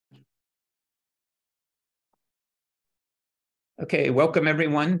Okay, welcome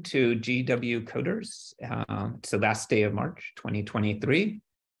everyone to GW Coders. It's the last day of March 2023.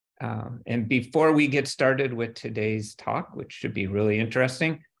 And before we get started with today's talk, which should be really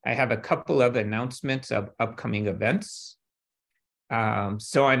interesting, I have a couple of announcements of upcoming events.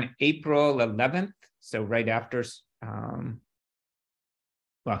 So on April 11th, so right after,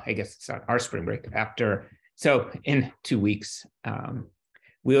 well, I guess it's on our spring break so in 2 weeks,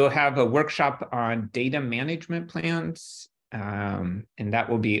 we'll have a workshop on data management plans. And that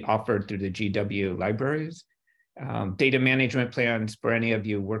will be offered through the GW libraries. Data management plans for any of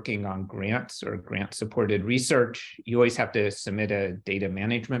you working on grants or grant-supported research, you always have to submit a data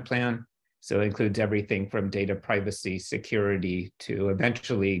management plan. So it includes everything from data privacy, security, to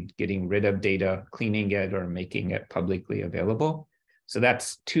eventually getting rid of data, cleaning it, or making it publicly available. So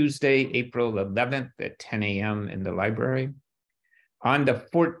that's Tuesday, April 11th at 10 a.m. in the library. On the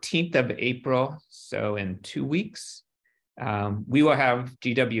 14th of April, so in 2 weeks, we will have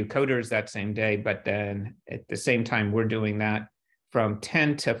GW Coders that same day, but then at the same time we're doing that from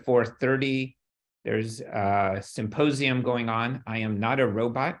 10 to 4:30. There's a symposium going on, I Am Not a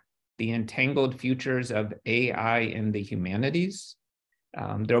Robot, The Entangled Futures of AI in the Humanities.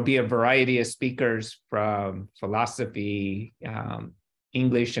 There'll be a variety of speakers from philosophy,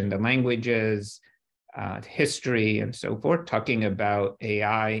 English and the languages, history and so forth, talking about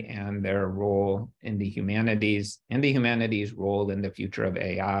AI and their role in the humanities and the humanities' role in the future of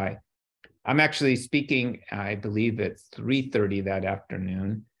AI. I'm actually speaking, I believe at 3:30 that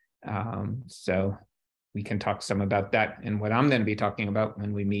afternoon. So we can talk some about that and what I'm going to be talking about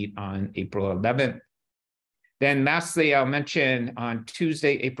when we meet on April 11th. Then lastly, I'll mention on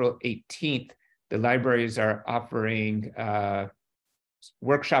Tuesday, April 18th, the libraries are offering a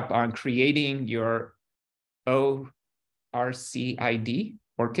workshop on creating your ORCID,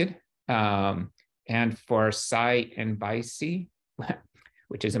 ORCID, and for Sci and BIC,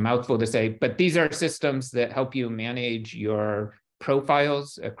 which is a mouthful to say, but these are systems that help you manage your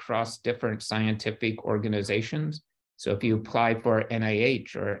profiles across different scientific organizations. So if you apply for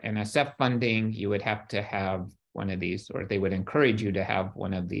NIH or NSF funding, you would have to have one of these, or they would encourage you to have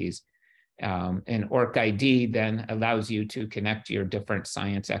one of these. And ORCID then allows you to connect your different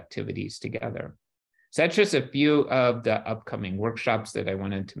science activities together. So that's just a few of the upcoming workshops that I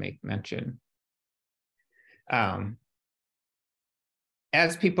wanted to make mention. As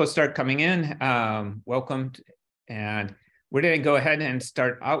people start coming in, welcome. And we're going to go ahead and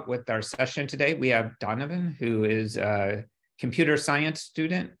start out with our session today. We have Donovan, who is a computer science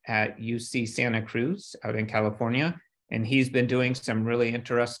student at UC Santa Cruz out in California. And he's been doing some really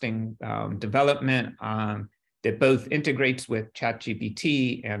interesting development that both integrates with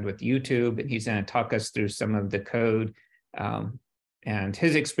ChatGPT and with YouTube. And he's going to talk us through some of the code and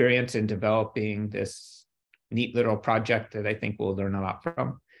his experience in developing this neat little project that I think we'll learn a lot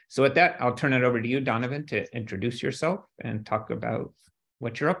from. So with that, I'll turn it over to you, Donovan, to introduce yourself and talk about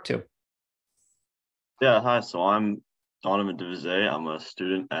what you're up to. Yeah, hi. So I'm Donovan DeVise. I'm a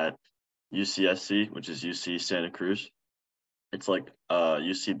student at UCSC, which is UC Santa Cruz. It's like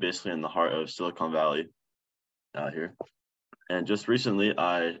UC basically in the heart of Silicon Valley out here. And just recently,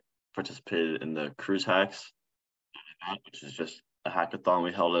 I participated in the Cruz hacks, which is just a hackathon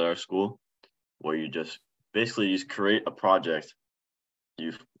we held at our school, where you just basically create a project,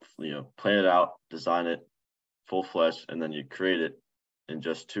 you plan it out, design it full-fledged, and then you create it in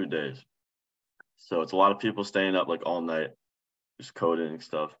just 2 days. So it's a lot of people staying up like all night, just coding and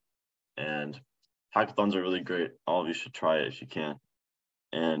stuff. And hackathons are really great. All of you should try it if you can.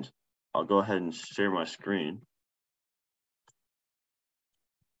 And I'll go ahead and share my screen.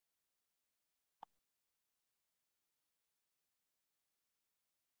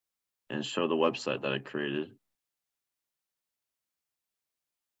 And show the website that I created.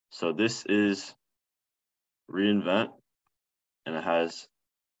 So this is reInvent, and it has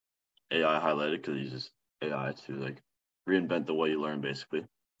AI highlighted because it uses AI to like reinvent the way you learn, basically.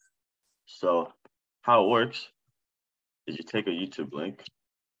 So how it works is you take a YouTube link,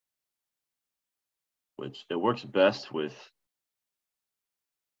 which it works best with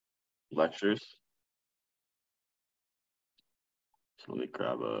lectures. So let me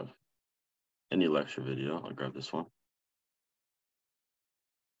grab any lecture video. I'll grab this one.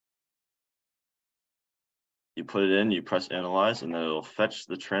 You put it in, you press analyze, and then it'll fetch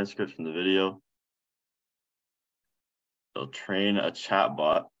the transcript from the video. It'll train a chat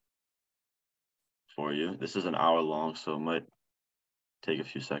bot for you. This is an hour long, so it might take a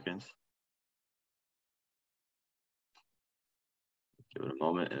few seconds. Give it a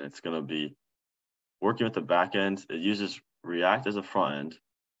moment, and it's going to be working with the back end. It uses React as a front end,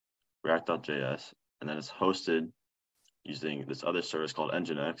 React.js, and then it's hosted using this other service called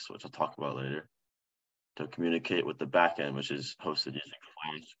Nginx, which I'll talk about later, to communicate with the backend, which is hosted using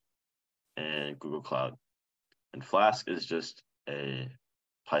Flask and Google Cloud. And Flask is just a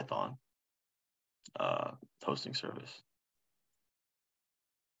Python hosting service.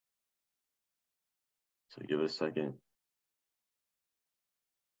 So give it a second.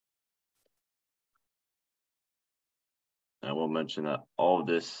 And I will mention that all of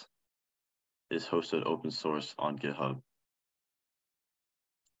this is hosted open source on GitHub.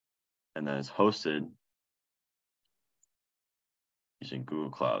 And then it's hosted using Google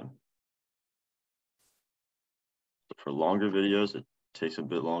Cloud. So for longer videos, it takes a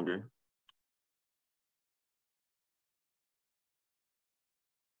bit longer.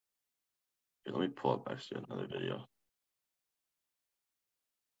 Here, let me pull up actually another video.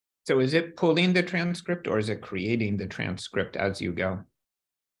 So is it pulling the transcript or is it creating the transcript as you go?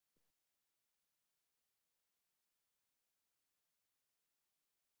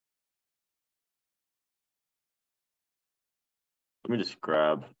 Let me just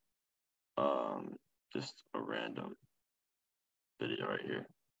grab just a random video right here.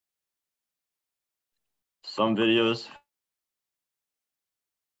 Some videos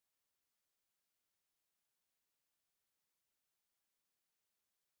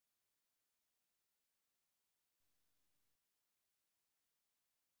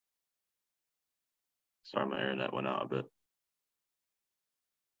sorry, my internet went out a bit.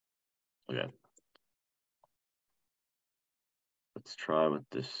 Okay. Let's try with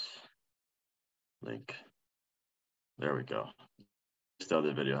this link. There we go. The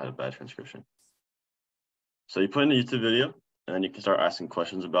other video had a bad transcription. So you put in a YouTube video and then you can start asking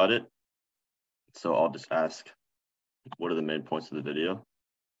questions about it. So I'll just ask, what are the main points of the video?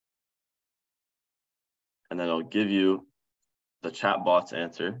 And then I'll give you the chatbot's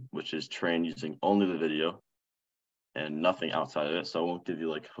answer, which is trained using only the video and nothing outside of it. So it won't give you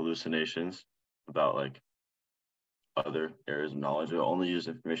like hallucinations about like other areas of knowledge. It'll only use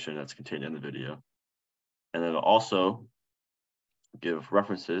information that's contained in the video. And then it'll also give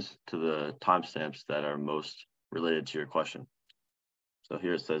references to the timestamps that are most related to your question. So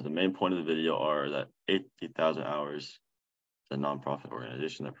here it says the main point of the video are that 80,000 hours is a nonprofit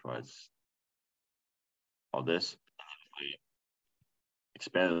organization that provides all this. We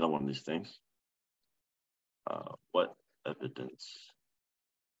expanded on one of these things. What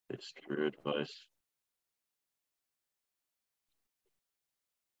evidence-based career advice?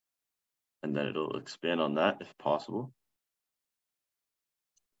 And then it'll expand on that if possible.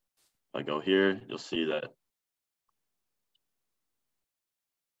 If I go here, you'll see that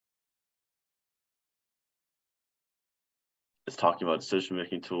it's talking about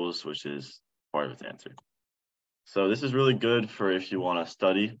decision-making tools, which is part of its answer. So this is really good for if you want to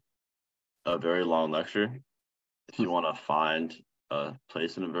study a very long lecture, if you want to find a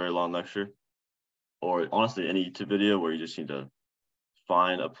place in a very long lecture, or honestly, any YouTube video where you just need to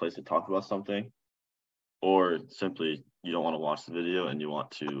find a place to talk about something, or simply you don't want to watch the video and you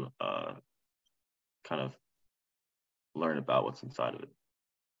want to kind of learn about what's inside of it.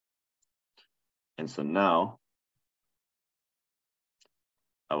 And so now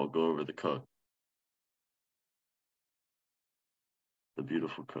I will go over the code. The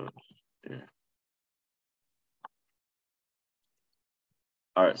beautiful code here.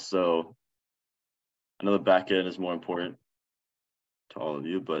 All right, so I know the back end is more important to all of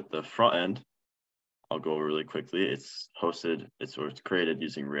you, but the front end, I'll go over really quickly. It's hosted, it's created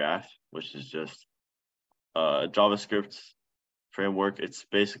using React, which is just a JavaScript framework. It's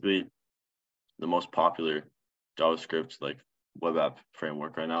basically the most popular JavaScript like web app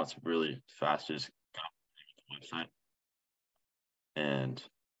framework right now. It's really fast, just website. And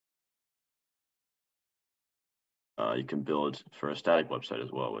you can build for a static website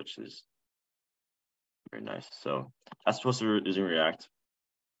as well, which is very nice. So that's supposed to be using React.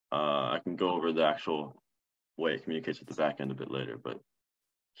 I can go over the actual way it communicates with the backend a bit later, but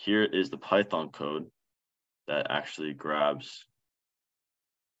here is the Python code that actually grabs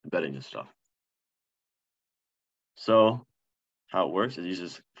embedding and stuff. So how it works is it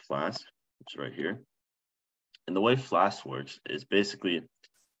uses Flask, which is right here. And the way Flask works is basically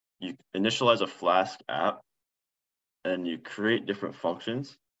you initialize a Flask app and you create different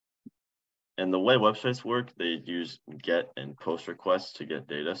functions. And the way websites work, they use GET and POST requests to get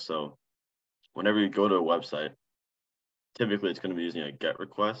data. So whenever you go to a website, typically it's going to be using a GET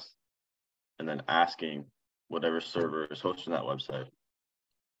request and then asking whatever server is hosting that website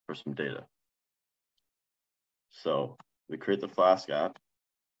for some data. So we create the Flask app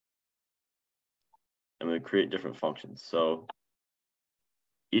and we create different functions. So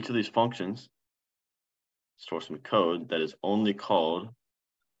each of these functions, store some code that is only called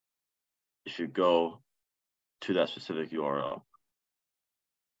if you go to that specific URL.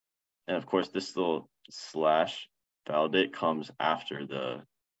 And of course, this little slash validate comes after the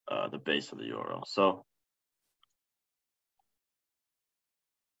base of the URL. So,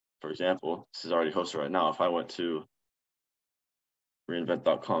 for example, this is already hosted right now. If I went to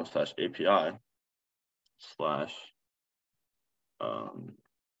reinvent.com/API/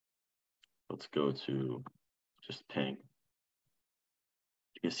 let's go to just ping.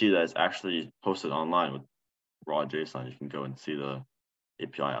 You can see that it's actually hosted online with raw JSON. You can go and see the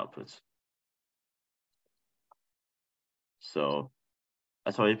API outputs. So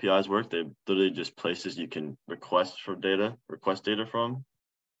that's how APIs work. They literally just places you can request data from,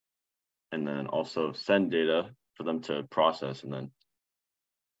 and then also send data for them to process and then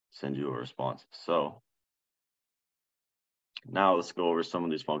send you a response. So now let's go over some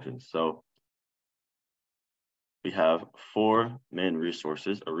of these functions. So we have 4 main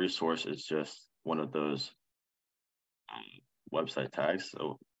resources. A resource is just one of those website tags.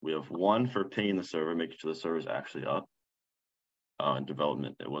 So we have 1 for pinging the server, making sure the server is actually up. In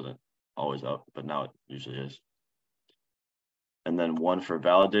development, it wasn't always up, but now it usually is. And then 1 for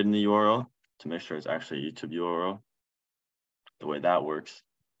validating the URL to make sure it's actually a YouTube URL. The way that works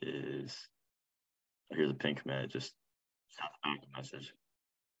is, here's a ping command, it just sends back a message.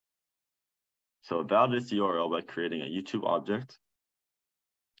 So it validates the URL by creating a YouTube object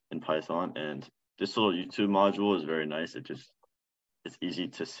in Python. And this little YouTube module is very nice. It's easy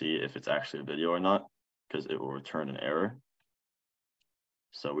to see if it's actually a video or not, because it will return an error.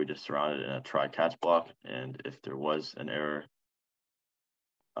 So we just surround it in a try catch block, and if there was an error,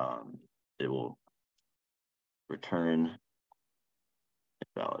 it will return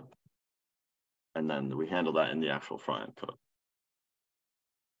invalid. And then we handle that in the actual front end code.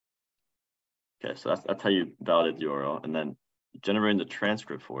 Okay, so that's how you validate the URL, and then generating the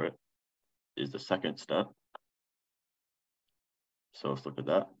transcript for it is the second step. So let's look at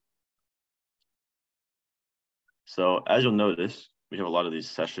that. So as you'll notice, we have a lot of these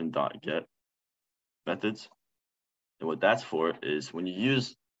session.get methods. And what that's for is when you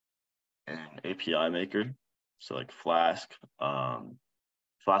use an API maker, so like Flask.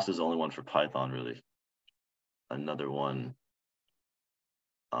 Flask is the only one for Python, really. Another one,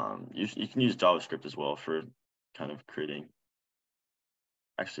 you can use JavaScript as well for kind of creating.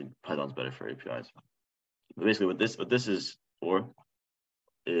 Actually, Python's better for APIs. But basically, what this is for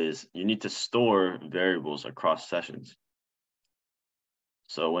is you need to store variables across sessions.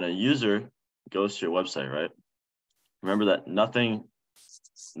 So when a user goes to your website, right? Remember that nothing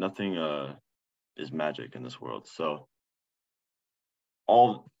is magic in this world. So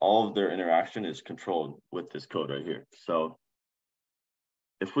all of their interaction is controlled with this code right here. So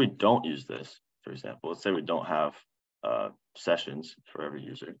if we don't use this, for example, let's say we don't have sessions for every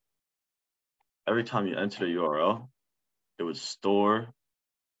user. Every time you enter the URL, it would store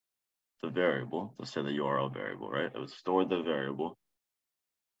the variable. Let's say the URL variable, right? It would store the variable.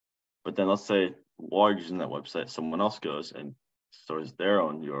 But then let's say while you're using that website, someone else goes and stores their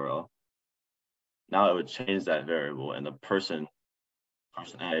own URL. Now it would change that variable, and the person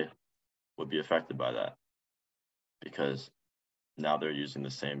A would be affected by that because now they're using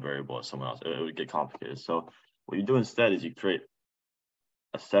the same variable as someone else. It would get complicated. So what you do instead is you create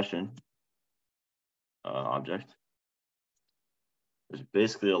a session object, which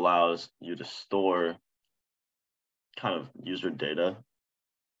basically allows you to store kind of user data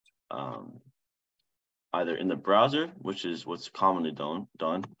either in the browser, which is what's commonly done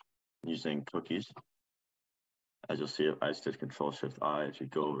using cookies. As you'll see, if I just did Control-Shift-I, if you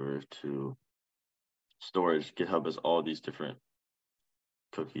go over to storage, GitHub has all these different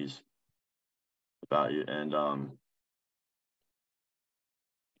cookies about you. And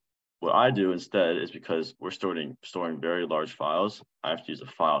what I do instead is, because we're storing very large files, I have to use a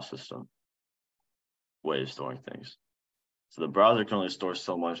file system way of storing things. So the browser can only store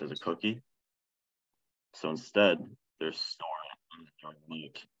so much as a cookie. So instead, they're storing on their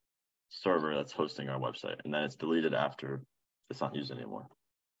unique server that's hosting our website, and then it's deleted after it's not used anymore.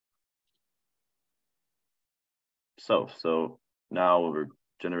 So now when we're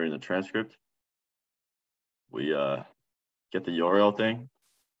generating the transcript, we get the URL thing,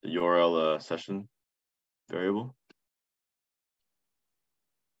 the URL session variable.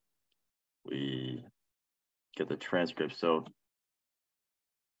 We get the transcript. So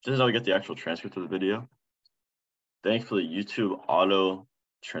this is how we get the actual transcript of the video. Thankfully, YouTube auto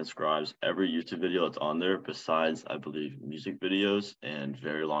transcribes every YouTube video that's on there, besides, I believe, music videos and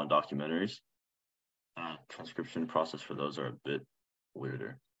very long documentaries. Transcription process for those are a bit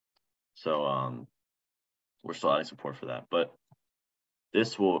weirder. So we're still adding support for that. But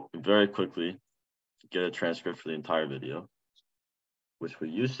this will very quickly get a transcript for the entire video, which we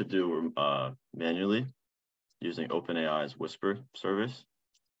used to do manually using OpenAI's Whisper service,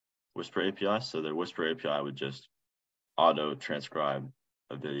 Whisper API. So the Whisper API would just auto transcribe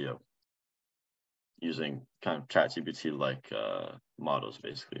a video using kind of ChatGPT like models,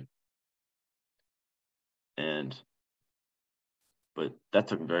 basically. But that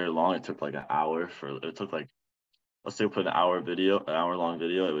took very long. It took like an hour it took like, let's say we put an hour long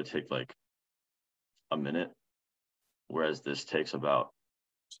video, it would take like a minute, whereas this takes about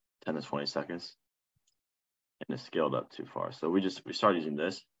 10 to 20 seconds, and it's scaled up too far. So we started using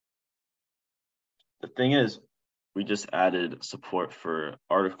this. The thing is, we just added support for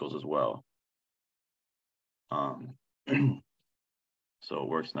articles as well. So it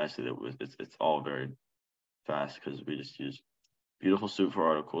works nicely. It's all very fast because we just use Beautiful Soup for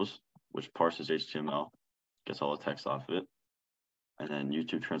articles, which parses HTML, gets all the text off of it, and then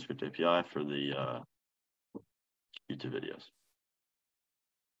YouTube Transcript API for the YouTube videos.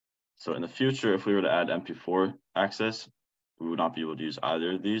 So in the future, if we were to add MP4 access, we would not be able to use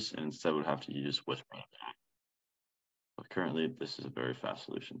either of these, and instead would have to use Whisper. But currently, this is a very fast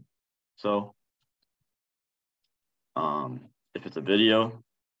solution. So if it's a video,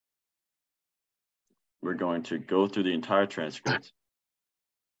 we're going to go through the entire transcript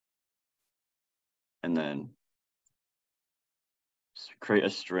and then create a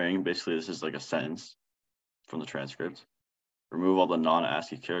string. Basically, this is like a sentence from the transcript. Remove all the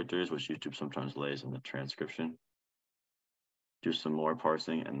non-ASCII characters, which YouTube sometimes lays in the transcription. Do some more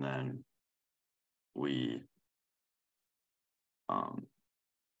parsing, and then we, oh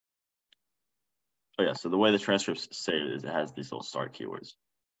yeah, so the way the transcripts say it is it has these little start keywords.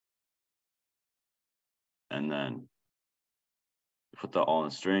 And then we put that all in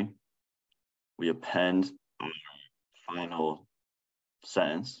a string. We append our final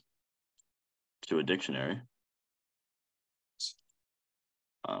sentence to a dictionary,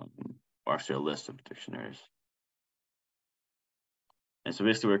 or actually a list of dictionaries. And so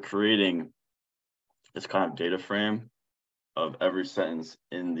basically we're creating this kind of data frame of every sentence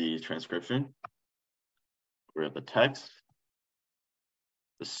in the transcription. We're at the text,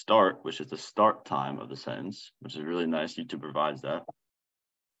 the start, which is the start time of the sentence, which is really nice. YouTube provides that.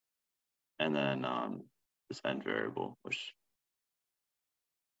 And then this end variable, which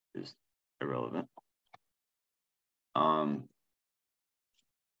is irrelevant. I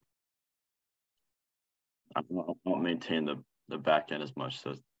won't maintain the back end as much,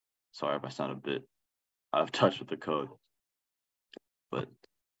 so sorry if I sound a bit out of touch with the code. But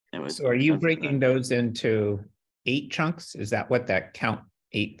anyways. So are you breaking those into 8 chunks? Is that what that count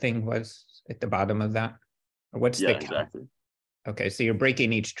 8 thing was at the bottom of that? Or what's the count? Exactly. Okay, so you're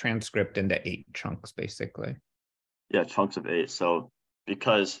breaking each transcript into 8 chunks, basically. Yeah, chunks of 8. So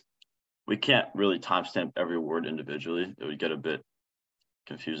because we can't really timestamp every word individually, it would get a bit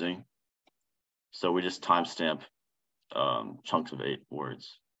confusing. So we just timestamp chunks of 8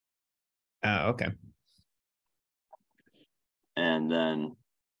 words. Okay. And then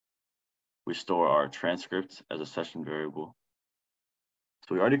we store our transcript as a session variable.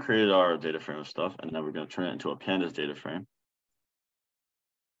 So we already created our data frame of stuff, and then we're going to turn it into a pandas data frame.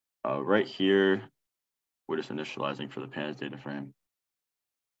 Right here, we're just initializing for the pandas data frame.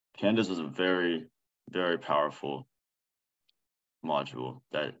 Pandas is a very, very powerful module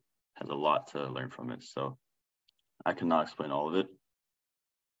that has a lot to learn from it. So I cannot explain all of it,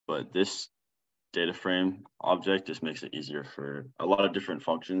 but this data frame object just makes it easier for a lot of different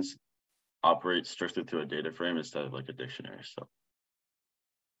functions operate strictly through a data frame instead of like a dictionary. So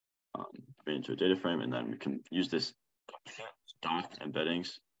bring it to a data frame, and then we can use this doc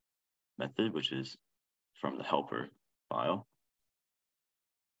embeddings method, which is from the helper file.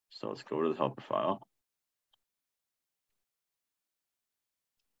 So let's go to the helper file.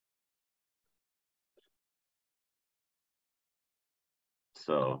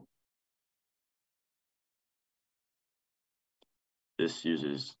 So this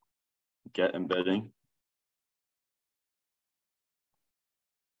uses get embedding.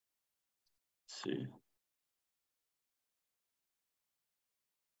 Let's see.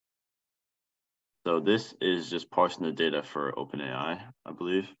 So this is just parsing the data for OpenAI, I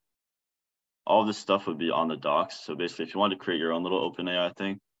believe. All this stuff would be on the docs. So basically, if you want to create your own little OpenAI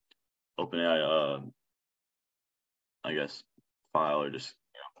thing, OpenAI, I guess, file, or just,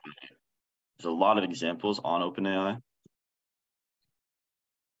 there's a lot of examples on OpenAI.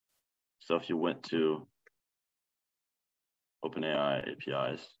 So if you went to OpenAI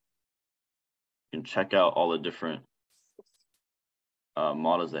APIs, you can check out all the different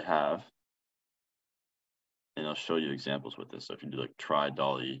models they have. and it'll show you examples with this. So if you do like try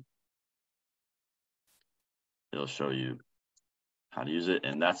dolly, it'll show you how to use it.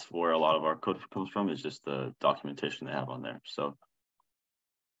 And that's where a lot of our code comes from, is just the documentation they have on there. So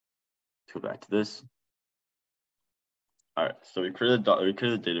let's go back to this. All right, so we created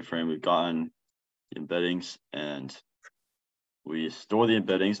the data frame. We've gotten the embeddings, and we store the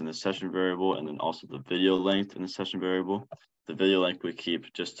embeddings in the session variable, and then also the video length in the session variable. The video length we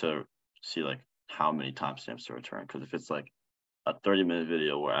keep just to see like how many timestamps to return. Because if it's like a 30-minute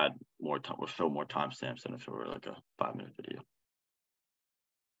video, we'll add more time, we'll show more timestamps than if it were like a 5-minute video.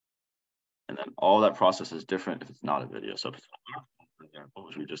 And then all that process is different if it's not a video. So if it's an example,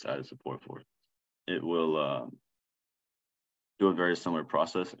 which we just added support for, it will do a very similar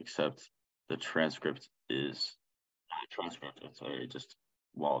process, except the transcript is not a transcript, it's just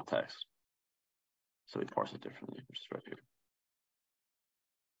wall of text. So we parse it differently, which is right here.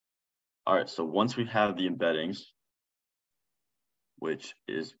 All right, so once we have the embeddings, which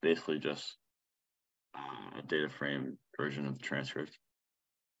is basically just a data frame version of the transcript,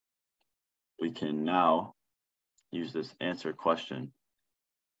 we can now use this answer question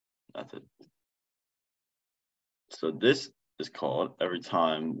method. So this is called every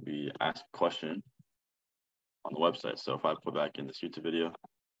time we ask a question on the website. So if I put back in this YouTube video,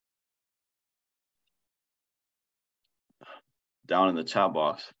 down in the chat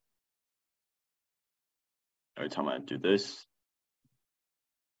box, every time I do this,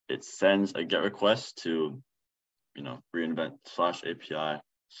 it sends a GET request to,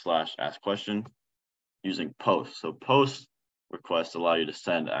 reinvent/API/ask question using post. So post requests allow you to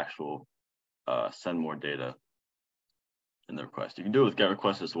send send more data in the request. You can do it with GET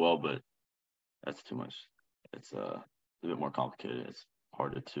requests as well, but that's too much. It's a bit more complicated. It's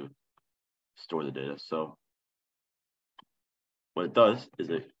harder to store the data. So what it does is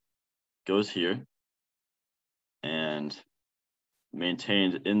it goes here and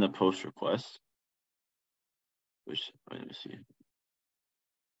maintained in the post request, which, let me see,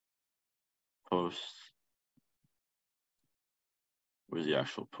 post, where's the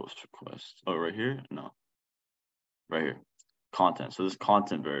actual post request? Oh, right here? No, right here, content. So this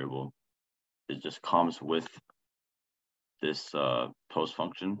content variable, it just comes with this post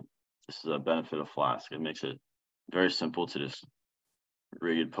function. This is a benefit of Flask. It makes it very simple to just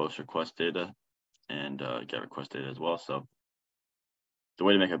read post request data and GET request data as well. So the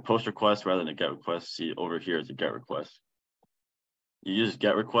way to make a post request rather than a GET request, see over here is a GET request. You use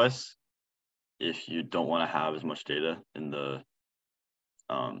GET requests if you don't want to have as much data in the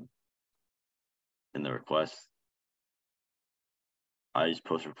request. I use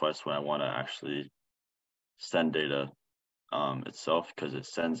post requests when I want to actually send data itself, because it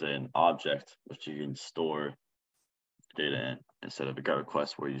sends an object which you can store data in, instead of a GET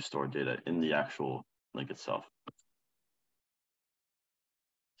request where you store data in the actual link itself.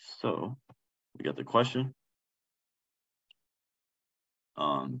 So we got the question.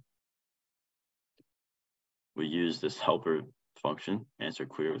 We use this helper function, answer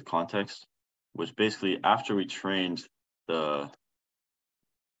query with context, which basically, after we trained the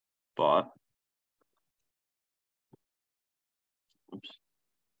bot,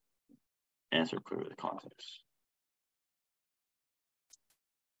 answer query with context.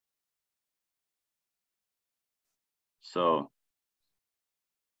 So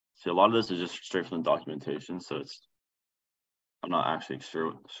see, a lot of this is just straight from the documentation. So I'm not actually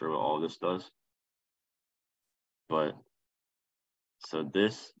sure what all this does. But so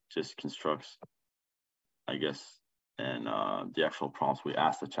this just constructs, I guess, and the actual prompts we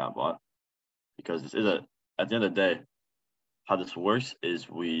ask the chatbot, because this is at the end of the day, how this works is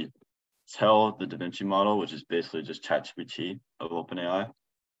we tell the DaVinci model, which is basically just ChatGPT of OpenAI,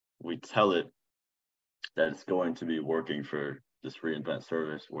 we tell it that it's going to be working for this reInvent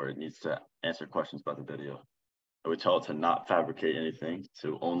service where it needs to answer questions about the video. And we tell it to not fabricate anything,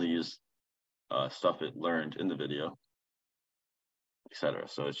 to only use stuff it learned in the video, etc.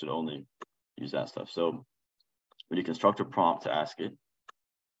 So it should only use that stuff. So we construct a prompt to ask it.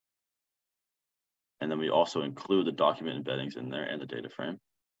 And then we also include the document embeddings in there and the data frame,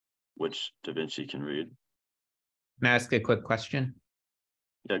 which DaVinci can read. Can I ask a quick question?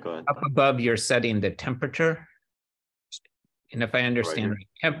 Yeah, go ahead. Up above, you're setting the temperature. And if I understand, right,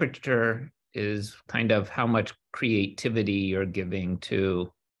 temperature is kind of how much creativity you're giving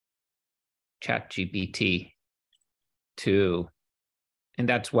to ChatGPT and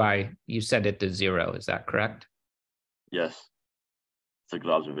that's why you set it to 0. Is that correct? Yes, it's a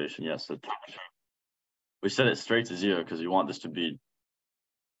good observation. Yes, the temperature. We set it straight to 0 because we want this to be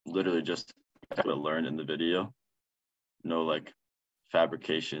literally just what I learned in the video. No like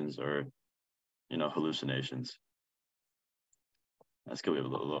fabrications or hallucinations. That's good. We have a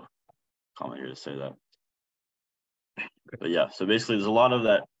little comment here to say that. But yeah, so basically there's a lot of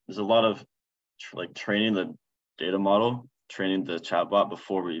that. There's a lot of like training the data model, training the chatbot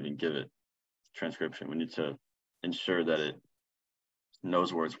before we even give it transcription. We need to ensure that it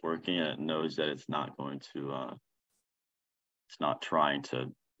knows where it's working and it knows that it's not going to, it's not trying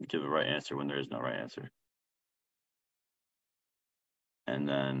to give a right answer when there is no right answer. And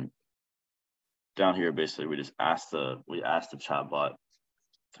then down here, basically, we ask the chatbot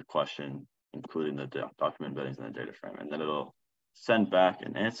the question, including the document embeddings in the data frame, and then it'll send back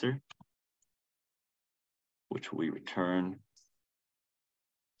an answer, which we return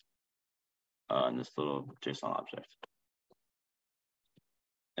in this little JSON object.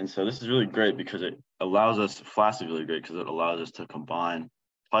 And so this is really great because it allows us, Flask is really great because it allows us to combine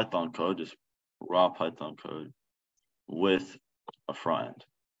Python code, just raw Python code, with a front end.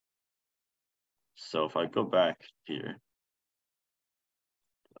 So if I go back here,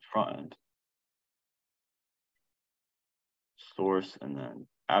 the front end, source, and then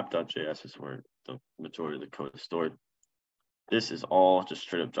app.js is where the majority of the code is stored. This is all just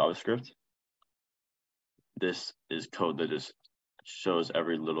straight up JavaScript. This is code that just shows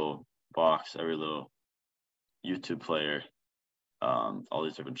every little box, every little YouTube player, all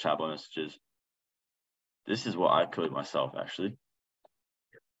these different chatbot messages. This is what I code myself, actually.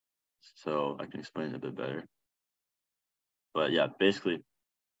 So I can explain it a bit better. But yeah, basically,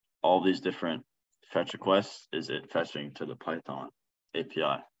 all these different fetch requests is it fetching to the Python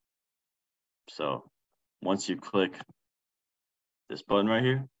API. So once you click this button right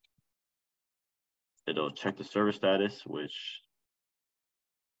here, it'll check the server status, which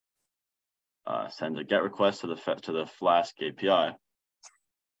sends a GET request to the Flask API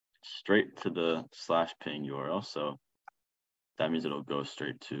straight to the /ping URL. So that means it'll go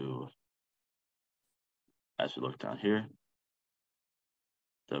straight to, as we look down here,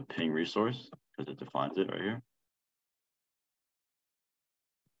 the ping resource, because it defines it right here.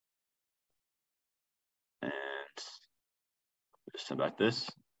 And just send back this,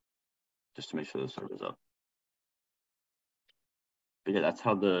 just to make sure the server's up. But yeah, that's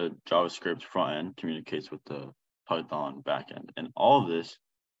how the JavaScript front end communicates with the Python backend. And all of this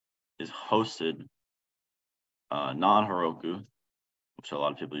is hosted not on Heroku, which a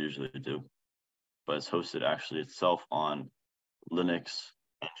lot of people usually do, but it's hosted actually itself on Linux,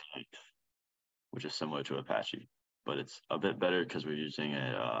 which is similar to Apache, but it's a bit better because we're using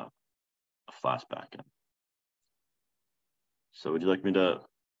a Flask backend. So would you like me to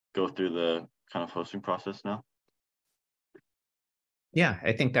go through the kind of hosting process now? Yeah,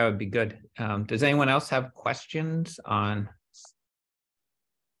 I think that would be good. Does anyone else have questions on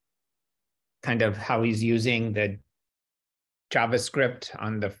kind of how he's using the JavaScript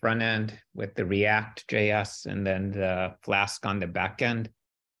on the front end with the React JS and then the Flask on the back end?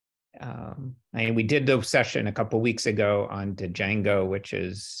 I mean, we did the session a couple of weeks ago on Django, which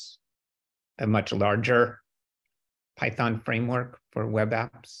is a much larger Python framework for web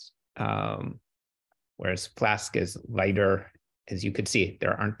apps, whereas Flask is lighter. As you could see,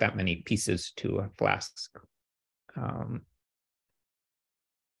 there aren't that many pieces to a Flask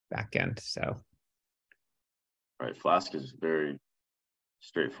backend. So, right, Flask is very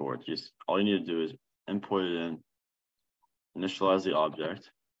straightforward. Just all you need to do is import it in, initialize the object.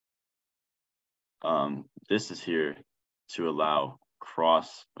 This is here to allow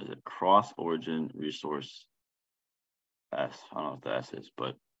cross-origin resource S. I don't know what the S is,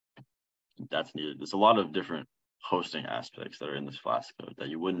 but that's needed. There's a lot of different hosting aspects that are in this Flask code that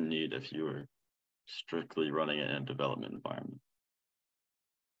you wouldn't need if you were strictly running it in a development environment.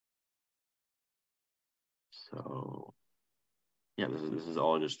 So yeah, this is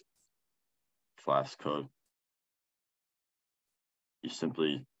all just Flask code. You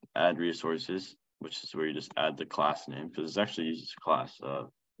simply add resources, which is where you just add the class name, because it actually uses class, it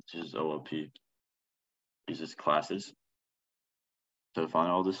uses OOP, uses classes to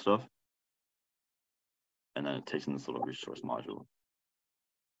define all this stuff. And then it takes in this little resource module.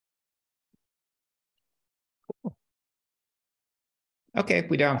 Okay, if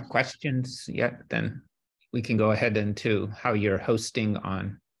we don't have questions yet, then we can go ahead into how you're hosting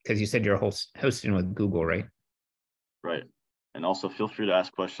on, because you said you're hosting with Google, right? Right. And also feel free to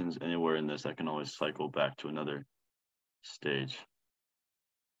ask questions anywhere in this. I can always cycle back to another stage.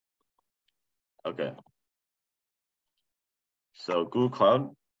 Okay. So Google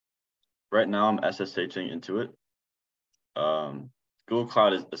Cloud, right now I'm SSHing into it. Google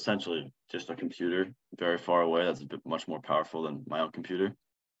Cloud is essentially just a computer very far away that's a bit much more powerful than my own computer.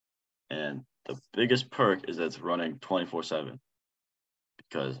 And the biggest perk is that it's running 24/7,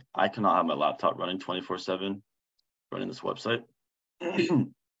 because I cannot have my laptop running 24/7 running this website.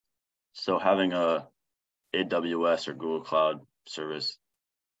 So having a AWS or Google Cloud service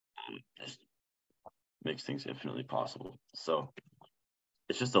just makes things infinitely possible. So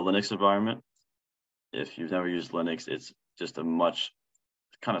it's just a Linux environment. If you've never used Linux, it's just a much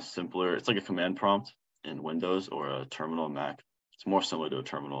kind of simpler, it's like a command prompt in Windows or a terminal in Mac. It's more similar to a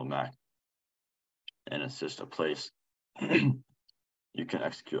terminal in Mac. And it's just a place you can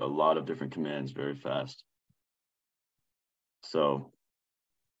execute a lot of different commands very fast. So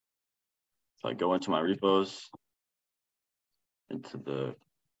if I go into my repos, into the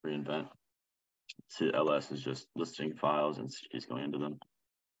reinvent, see the ls is just listing files and he's going into them.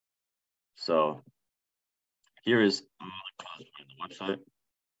 So here is all the code in the website.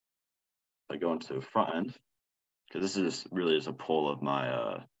 If I go into front end, because this is really is a pull of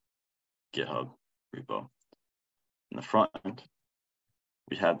my GitHub repo. In the front end,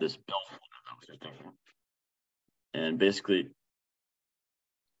 we have this build folder. And basically,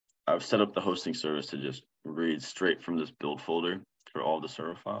 I've set up the hosting service to just read straight from this build folder for all the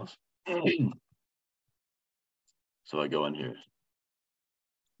server files. So I go in here.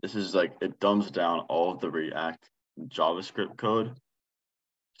 This is like, it dumbs down all of the React JavaScript code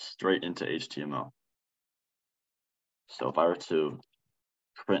straight into HTML. So if I were to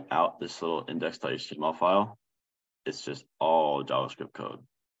print out this little index.html file, it's just all JavaScript code,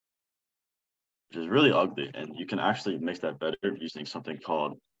 which is really ugly. And you can actually make that better using something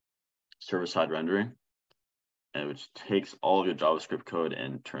called server-side rendering, and which takes all of your JavaScript code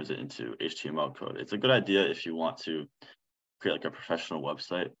and turns it into HTML code. It's a good idea if you want to create like a professional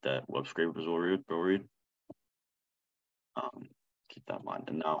website that web scrapers will read. Keep that in mind.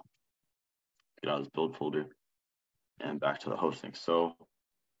 And now get out of this build folder and back to the hosting. So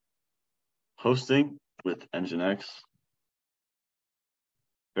hosting with Nginx,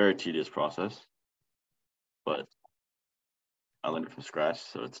 very tedious process, but I learned it from scratch,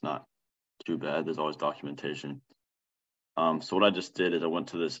 so it's not too bad. There's always documentation. So what I just did is I went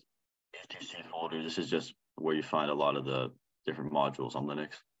to this etc folder. This is just where you find a lot of the different modules on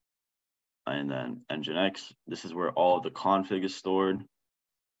Linux. And then Nginx, this is where all of the config is stored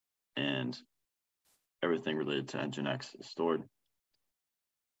and everything related to Nginx is stored.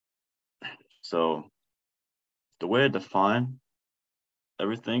 So the way I define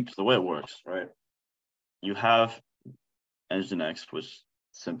everything, the way it works, right? You have Nginx, which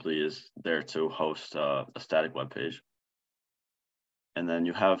simply is there to host a static web page. And then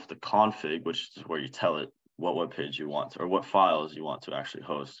you have the config, which is where you tell it what web page you want, or what files you want to actually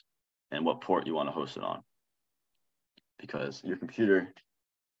host and what port you want to host it on. Because your computer,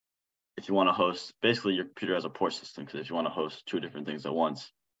 if you want to host, basically your computer has a port system, because if you want to host two different things at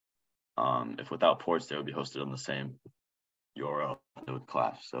once, if without ports, they would be hosted on the same URL, it would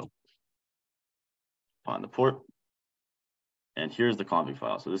clash. So find the port, and here's the config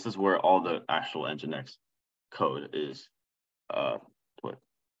file. So this is where all the actual Nginx code is put.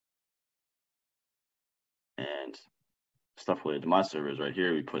 And stuff related to my server is right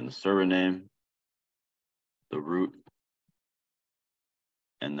here. We put in the server name, the root,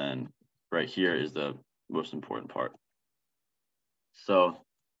 and then right here is the most important part. So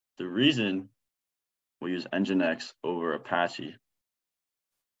the reason we use Nginx over Apache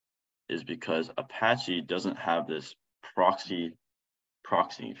is because Apache doesn't have this proxying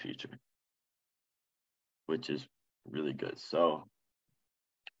feature, which is really good. So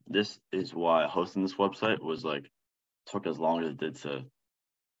this is why hosting this website was like, took as long as it did to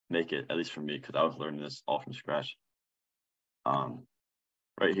make it, at least for me, because I was learning this all from scratch.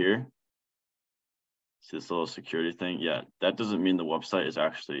 Right here, see this little security thing? Yeah, that doesn't mean the website is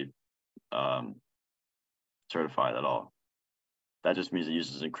actually certified at all. That just means it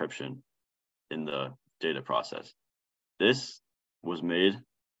uses encryption in the data process. This was made,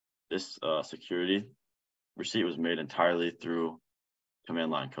 this security receipt was made entirely through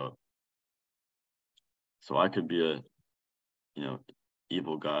command line code. So I could be a,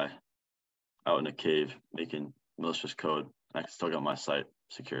 evil guy out in a cave making malicious code, and I can still get my site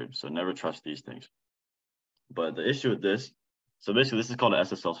secured. So never trust these things. But the issue with this, so basically this is called an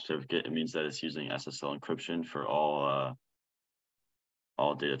SSL certificate. It means that it's using SSL encryption for all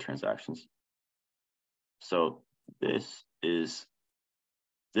data transactions. So this is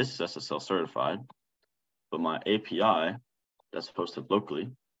SSL certified, but my API that's hosted locally,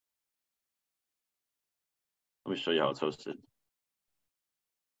 let me show you how it's hosted.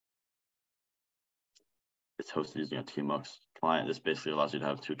 It's hosted using a TMUX client. This basically allows you to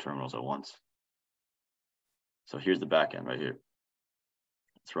have two terminals at once. So here's the backend right here.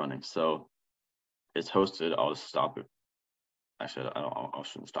 It's running. So it's hosted. I'll just stop it. actually, I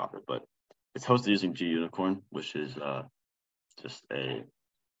shouldn't stop it, but it's hosted using GUnicorn, which is just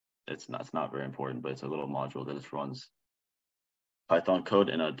it's not very important, but it's a little module that just runs Python code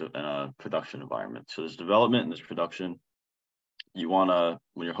in a production environment. So there's development and there's production. You want to,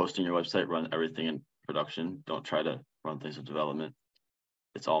 when you're hosting your website, run everything in production. Don't try to run things in development.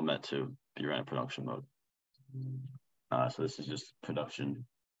 It's all meant to be run in production mode. So this is just production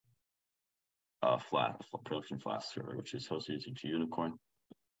production Flask server, which is hosted using GUnicorn.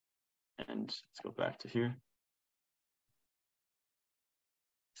 And let's go back to here.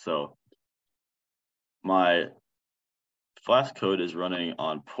 So my Flask code is running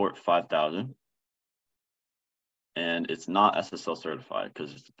on port 5000, and it's not SSL certified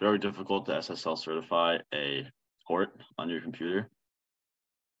because it's very difficult to SSL certify a port on your computer,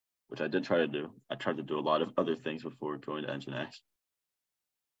 which I did try to do. I tried to do a lot of other things before going to Nginx.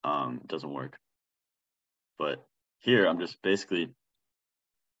 It doesn't work. But here I'm just basically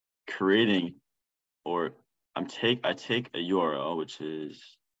creating, or I take a URL, which is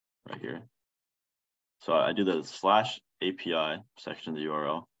right here. So I do the /API section of the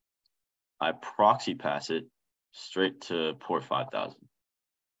URL. I proxy pass it straight to port 5000,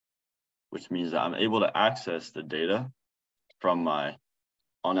 which means that I'm able to access the data from my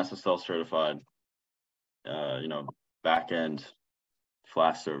SSL certified, backend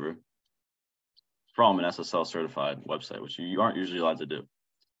Flask server from an SSL certified website, which you aren't usually allowed to do.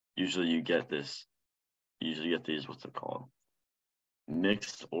 Usually you get these, what's it called?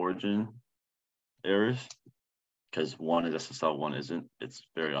 Mixed origin errors, because one is SSL, one isn't. It's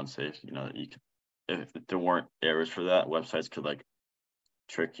very unsafe. If there weren't errors for that, websites could like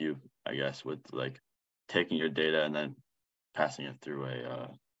trick you, I guess, with like taking your data and then passing it through a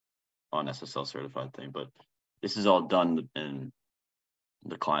on SSL certified thing. But this is all done in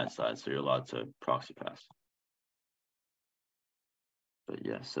the client side, so you're allowed to proxy pass. But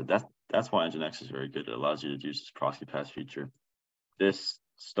yeah, so that's why Nginx is very good. It allows you to use this proxy pass feature. This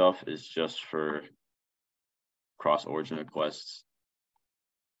stuff is just for cross-origin requests.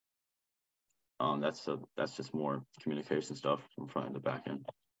 That's just more communication stuff from front end to back end.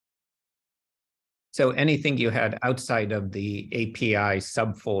 So anything you had outside of the API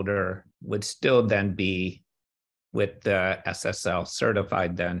subfolder would still then be with the SSL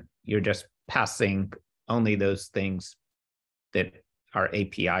certified. Then you're just passing only those things that are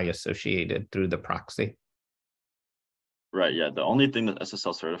API associated through the proxy. Right, yeah. The only thing that's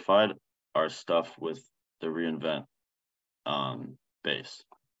SSL certified are stuff with the reInvent base.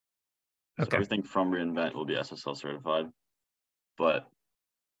 So everything from reInvent will be SSL certified, but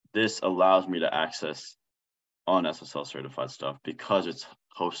this allows me to access on SSL certified stuff because it's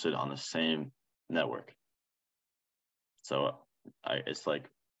hosted on the same network. So it's like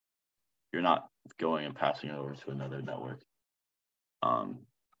you're not going and passing it over to another network.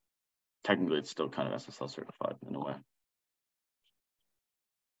 Technically, it's still kind of SSL certified in a way.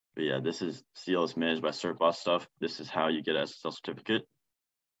 But yeah, this is CL is managed by CertBot stuff. This is how you get an SSL certificate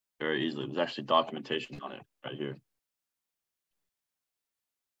very easily. There's actually documentation on it right here.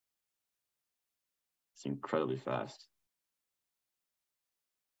 It's incredibly fast.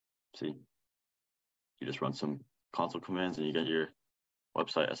 See, you just run some console commands and you get your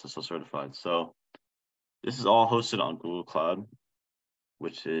website SSL certified. So this is all hosted on Google Cloud,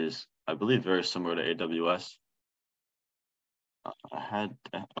 which is, I believe, very similar to AWS. I had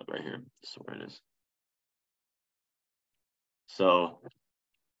right here. This is where it is. So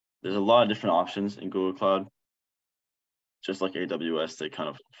there's a lot of different options in Google Cloud. Just like AWS, they kind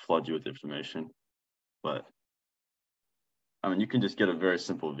of flood you with information. But I mean, you can just get a very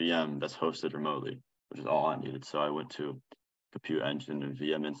simple VM that's hosted remotely, which is all I needed. So I went to Compute Engine and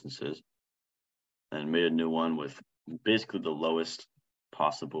VM instances and made a new one with basically the lowest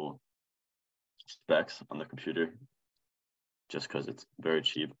possible specs on the computer, just because it's very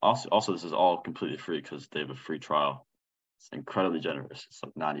cheap. Also, this is all completely free because they have a free trial. It's incredibly generous. It's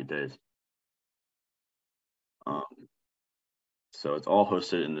like 90 days. So it's all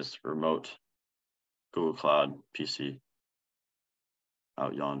hosted in this remote Google Cloud PC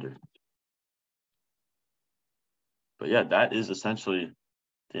out yonder. But yeah, that is essentially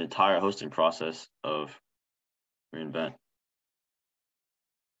the entire hosting process of reInvent.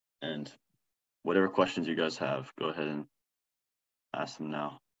 And whatever questions you guys have, go ahead and ask them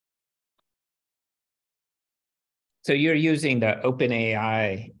now. So you're using the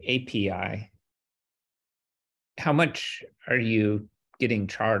OpenAI API. How much are you getting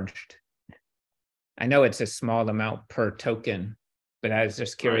charged? I know it's a small amount per token, but I was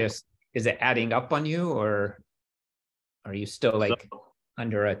just curious, Is it adding up on you, or are you still like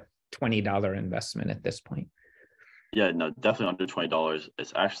under a $20 investment at this point? Yeah, no, definitely under $20.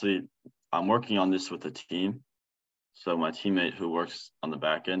 It's actually, I'm working on this with a team. So my teammate who works on the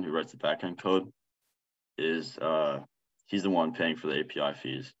back end, who writes the back end code, is he's the one paying for the API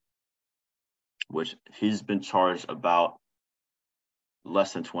fees, which he's been charged about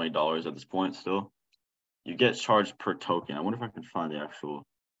less than $20 at this point still. You get charged per token. I wonder if I can find the actual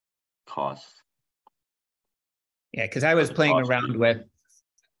cost. Yeah, because I was playing Cost around with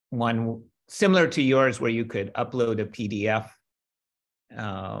one similar to yours where you could upload a PDF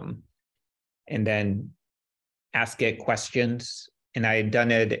and then ask it questions. And I had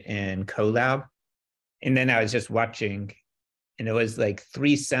done it in Colab. And then I was just watching, and it was like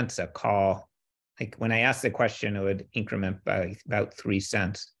 3 cents a call. Like when I asked the question, it would increment by about 3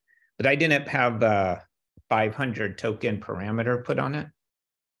 cents. But I didn't have a 500 token parameter put on it.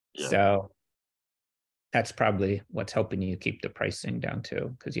 Yeah. So that's probably what's helping you keep the pricing down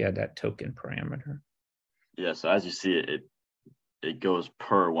too, because you had that token parameter. Yeah, so as you see it goes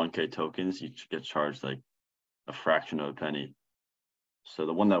per 1K tokens. You get charged like a fraction of a penny. So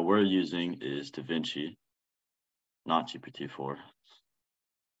the one that we're using is DaVinci, not GPT-4.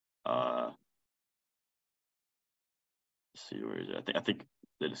 Let's see, where is it? I think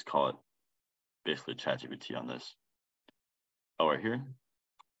they just call it basically ChatGPT on this. Oh, right here?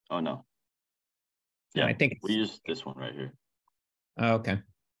 Oh no. Yeah, I think we use this one right here. Oh, okay.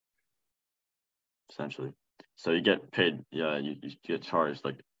 Essentially. So you get paid, yeah, you get charged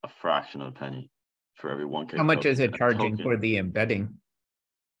like a fraction of a penny for every 1K. How much token. is it charging token, for the embedding?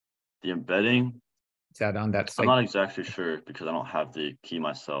 The embedding, Is that on that site? I'm not exactly sure because I don't have the key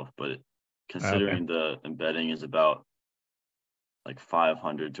myself, but considering the embedding is about like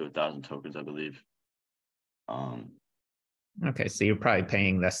 500 to 1,000 tokens, I believe. Okay, so you're probably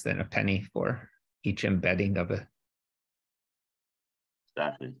paying less than a penny for each embedding of it.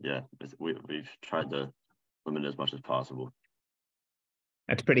 Exactly, yeah. We've tried to limit it as much as possible.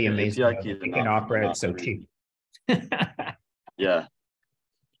 That's pretty amazing. You can offer it so cheap. Yeah.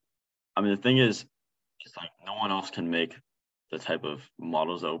 I mean, the thing is, it's like no one else can make the type of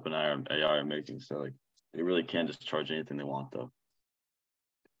models that OpenAI and AI are making. So like they really can just charge anything they want though.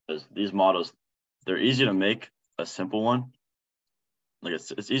 Because these models, they're easy to make a simple one. Like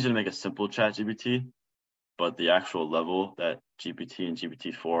it's easy to make a simple ChatGPT, but the actual level that GPT and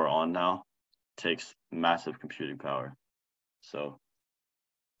GPT-4 are on now takes massive computing power. So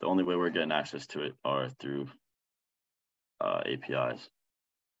the only way we're getting access to it are through APIs,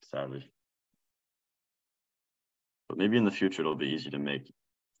 sadly. But maybe in the future, it'll be easy to make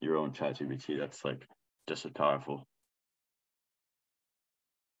your own ChatGPT that's like just as powerful.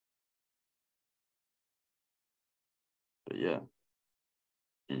 But yeah.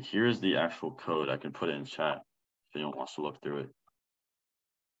 And here's the actual code. I can put it in chat if anyone wants to look through it.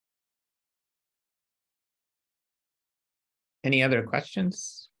 Any other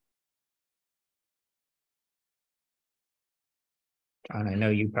questions? John, I know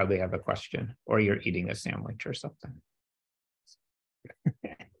you probably have a question, or you're eating a sandwich or something.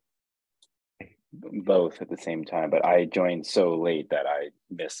 Both at the same time, but I joined so late that I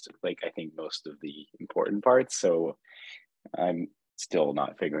missed, like, I think most of the important parts. So I'm still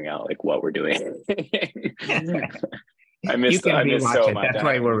not figuring out like what we're doing. I missed so much. That's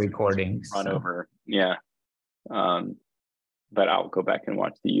why we're recording. Run over. Yeah. But I'll go back and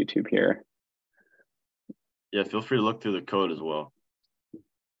watch the YouTube here. Yeah, feel free to look through the code as well.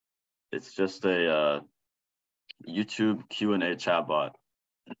 It's just a YouTube Q&A chatbot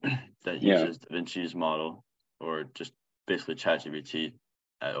that uses DaVinci's model, or just basically ChatGPT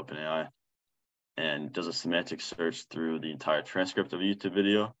at OpenAI, and does a semantic search through the entire transcript of a YouTube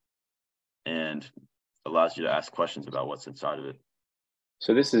video and allows you to ask questions about what's inside of it.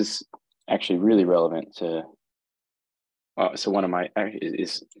 So this is actually really relevant to, so one of my,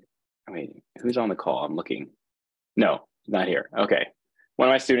 wait, who's on the call? I'm looking. No, not here. Okay. One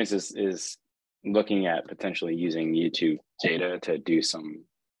of my students is looking at potentially using YouTube data to do some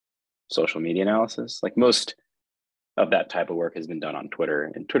social media analysis. Like most of that type of work has been done on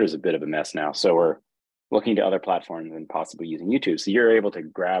Twitter, and Twitter's a bit of a mess now. So we're looking to other platforms and possibly using YouTube. So you're able to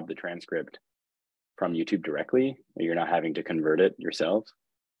grab the transcript from YouTube directly, or you're not having to convert it yourself.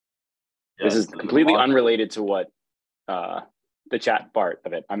 Yeah, this is completely unrelated to what the chat part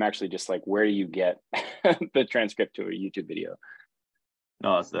of it. I'm actually just like, where do you get the transcript to a YouTube video?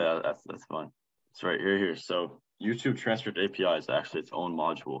 No, that's fine. It's right here. So YouTube transcript API is actually its own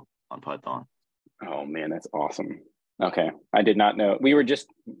module on Python. Oh man, that's awesome. Okay, I did not know. We were just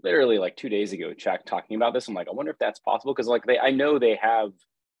literally like 2 days ago talking about this. I'm like, I wonder if that's possible, because like I know they have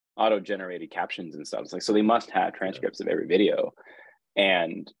auto-generated captions and stuff. It's like, so they must have transcripts of every video.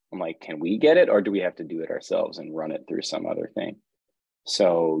 And I'm like, can we get it, or do we have to do it ourselves and run it through some other thing?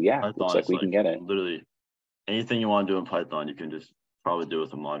 So yeah, Python looks like is we can get it. literally anything you want to do in Python, you can just probably do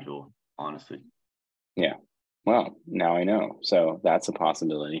with a module, honestly. Yeah. Well, now I know. So that's a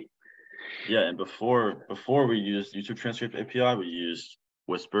possibility. Yeah, and before we used YouTube Transcript API, we used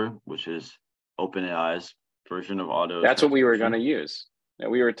Whisper, which is OpenAI's version of auto. That's what we were going to use.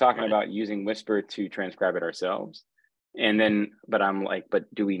 We were talking Right. about using Whisper to transcribe it ourselves. And then, but I'm like,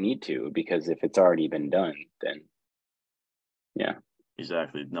 but do we need to? Because if it's already been done, then yeah.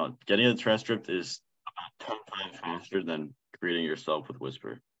 Exactly. No, getting a transcript is about 10 times faster than creating yourself with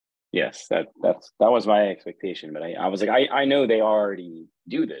Whisper. Yes, that was my expectation. But I was like, I know they already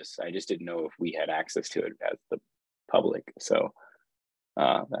do this. I just didn't know if we had access to it as the public. So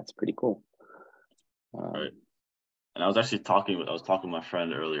that's pretty cool. Right. And I was talking with my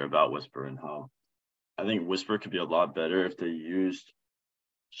friend earlier about Whisper and how I think Whisper could be a lot better if they used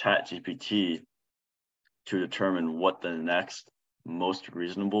ChatGPT to determine what the next most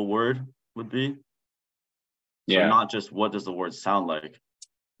reasonable word would be. Yeah. So not just what does the word sound like,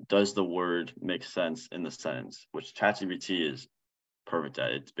 does the word make sense in the sentence, which ChatGPT is perfect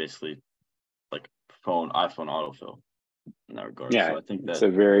at. It's basically like iPhone autofill in that regard. Yeah, so I think it's a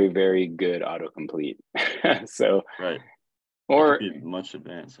very, very good autocomplete. So right. Or it could be much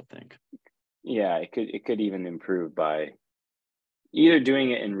advanced, I think. Yeah, it could even improve by either doing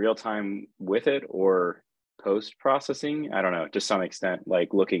it in real time with it or post processing. I don't know, to some extent,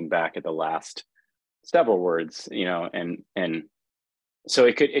 like looking back at the last several words, and so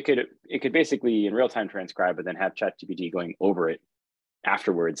it could basically in real time transcribe, but then have ChatGPT going over it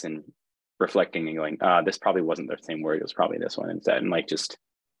afterwards and reflecting and going, this probably wasn't the same word. It was probably this one instead. And like, just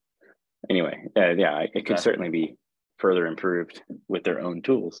anyway, it could certainly be further improved with their own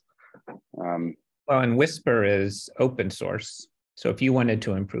tools. Well, and Whisper is open source. So if you wanted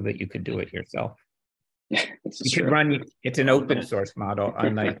to improve it, you could do it yourself. Yeah, you could run, it's an open source model,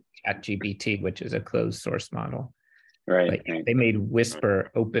 unlike ChatGPT, which is a closed source model. Right. They made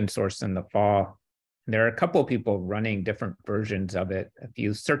Whisper open source in the fall. And there are a couple of people running different versions of it. If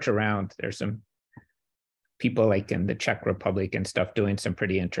you search around, there's some people like in the Czech Republic and stuff doing some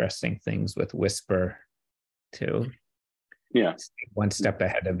pretty interesting things with Whisper to one step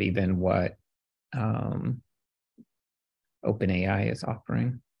ahead of even what OpenAI is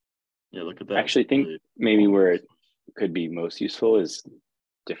offering. Yeah, look at that. I actually think maybe where it could be most useful is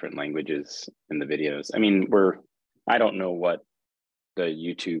different languages in the videos. I mean, I don't know what the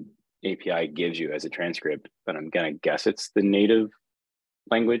YouTube API gives you as a transcript, but I'm gonna guess it's the native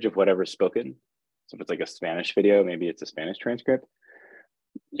language of whatever's spoken. So if it's like a Spanish video, maybe it's a Spanish transcript.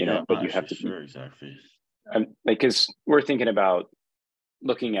 But you have to sure exactly. Because we're thinking about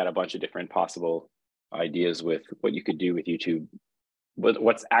looking at a bunch of different possible ideas with what you could do with YouTube,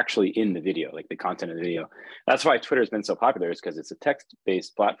 what's actually in the video, like the content of the video. That's why Twitter has been so popular, is because it's a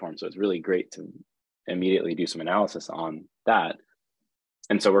text-based platform. So it's really great to immediately do some analysis on that.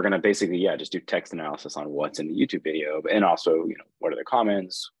 And so we're going to basically, just do text analysis on what's in the YouTube video, and also, what are the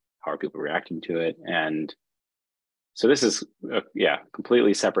comments? How are people reacting to it? And so this is,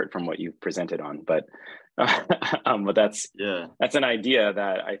 completely separate from what you've presented on, but that's an idea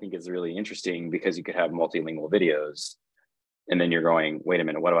that I think is really interesting, because you could have multilingual videos, and then you're going, wait a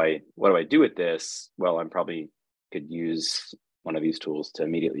minute, what do I do with this? Well, I probably could use one of these tools to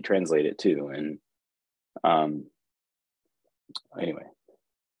immediately translate it too. And anyway.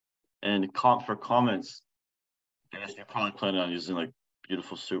 And for comments, I guess you're probably planning on using like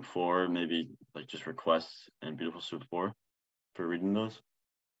Beautiful Soup 4, maybe like just requests and Beautiful Soup 4 for reading those.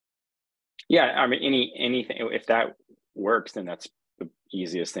 Yeah, I mean, anything, if that works, then that's the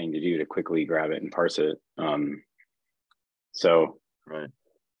easiest thing to do, to quickly grab it and parse it. So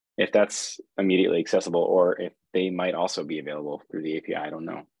if that's immediately accessible, or if they might also be available through the API, I don't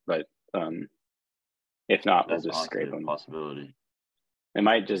know. But if not, we'll just scrape them. Possibility. It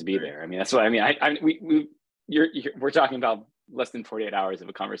might just be there. I mean, that's what I mean. We're talking about less than 48 hours of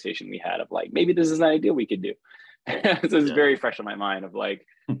a conversation we had of like, maybe this is an idea we could do. This is very fresh in my mind of like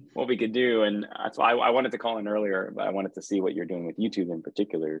what we could do. And that's why I wanted to call in earlier, but I wanted to see what you're doing with YouTube in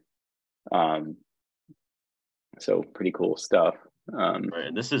particular. So pretty cool stuff.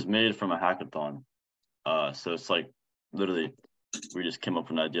 Right. This is made from a hackathon. So it's like literally we just came up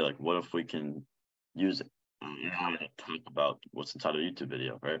with an idea, like what if we can use AI to talk about what's inside of a YouTube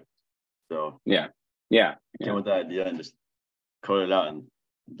video, right? So came with that idea and just coded it out in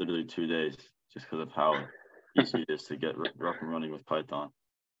literally 2 days, just because of how easy it is to get up and running with Python.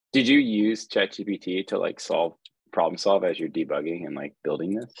 Did you use ChatGPT to like problem solve as you're debugging and like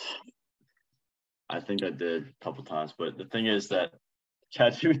building this? I think I did a couple times, but the thing is that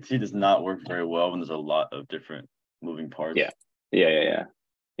ChatGPT does not work very well when there's a lot of different moving parts. Yeah.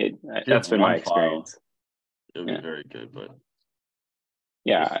 That's been my experience. It would be very good, but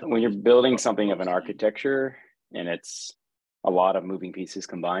yeah, when you're building something of an architecture and it's a lot of moving pieces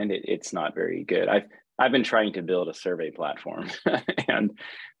combined, it's not very good. I've been trying to build a survey platform and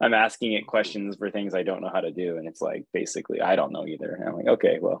I'm asking it questions for things I don't know how to do. And it's like, basically, I don't know either. And I'm like,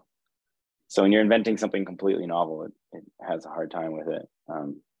 okay, well, so when you're inventing something completely novel, it has a hard time with it.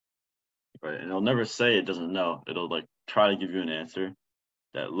 Right. And it'll never say it doesn't know. It'll like try to give you an answer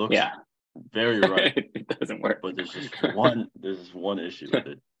that looks very right. It doesn't work. But there's just one issue with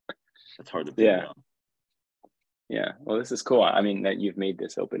it. It's hard to pin down. Yeah. Well, this is cool. I mean, that you've made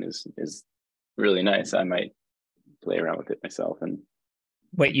this open is really nice. I might play around with it myself. And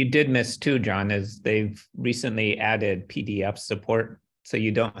what you did miss too, John, is they've recently added PDF support. So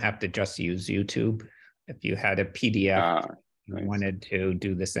you don't have to just use YouTube. If you had a PDF, you wanted to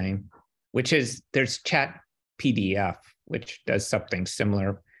do the same, which is there's Chat PDF, which does something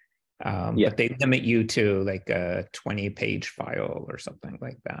similar. But they limit you to like a 20-page file or something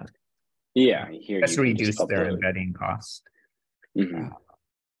like that. Yeah, here that's reduced their embedding cost.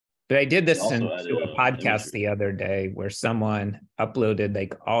 But I did this into a podcast the other day where someone uploaded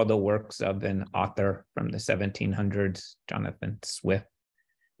like all the works of an author from the 1700s, Jonathan Swift,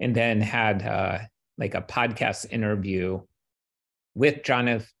 and then had like a podcast interview with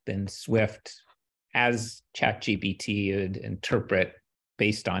Jonathan Swift as ChatGPT would interpret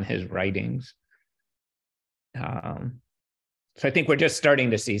based on his writings. So I think we're just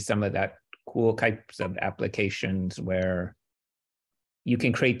starting to see some of that cool types of applications where you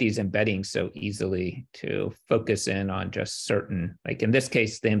can create these embeddings so easily to focus in on just certain, like in this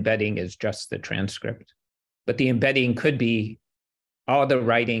case, the embedding is just the transcript, but the embedding could be all the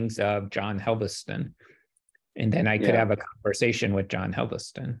writings of John Helveston. And then I could have a conversation with John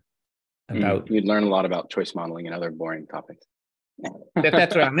Helveston about. You'd learn a lot about choice modeling and other boring topics. If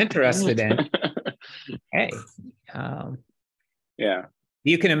that's what I'm interested in. Hey.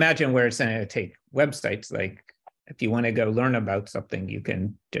 You can imagine where it's going to take websites. Like if you want to go learn about something, you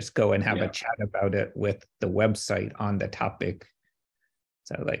can just go and have a chat about it with the website on the topic.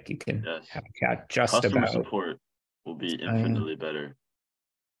 So like you can have a chat just Customer about. support will be infinitely better.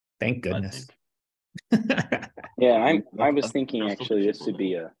 Thank goodness. I was thinking actually this would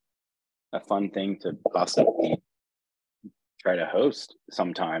be a fun thing to possibly try to host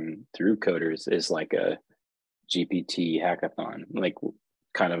sometime through Coders, is like a GPT hackathon, like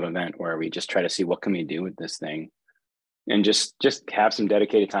kind of event where we just try to see what can we do with this thing and just have some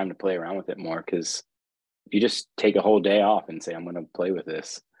dedicated time to play around with it more. Because if you just take a whole day off and say, I'm going to play with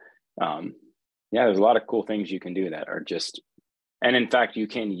this, there's a lot of cool things you can do that are just, and in fact, you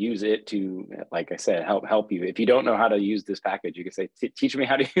can use it to, like I said, help you. If you don't know how to use this package, you can say, teach me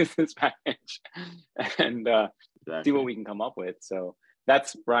how to use this package and see what we can come up with. So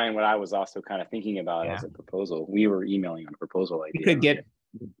that's, Brian, what I was also kind of thinking about as a proposal. We were emailing on a proposal idea.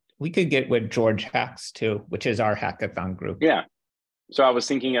 We could get with George Hacks too, which is our hackathon group. Yeah. So I was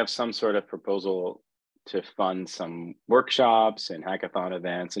thinking of some sort of proposal to fund some workshops and hackathon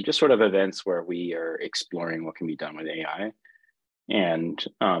events and just sort of events where we are exploring what can be done with AI and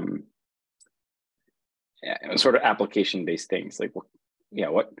sort of application-based things. Like,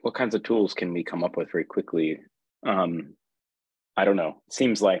 what kinds of tools can we come up with very quickly? I don't know.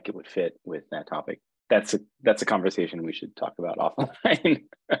 Seems like it would fit with that topic. That's a conversation we should talk about offline.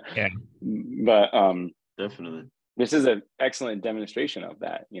 But definitely, this is an excellent demonstration of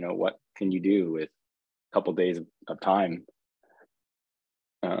that. What can you do with a couple days of time?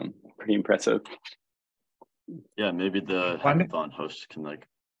 Pretty impressive. Yeah, maybe the hackathon host can like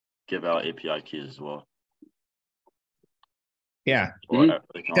give out API keys as well. Yeah, it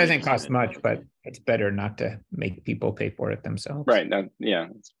doesn't cost much, but it's better not to make people pay for it themselves. Right.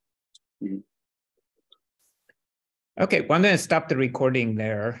 Okay, well, I'm going to stop the recording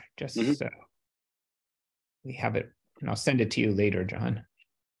there, just so we have it, and I'll send it to you later, John.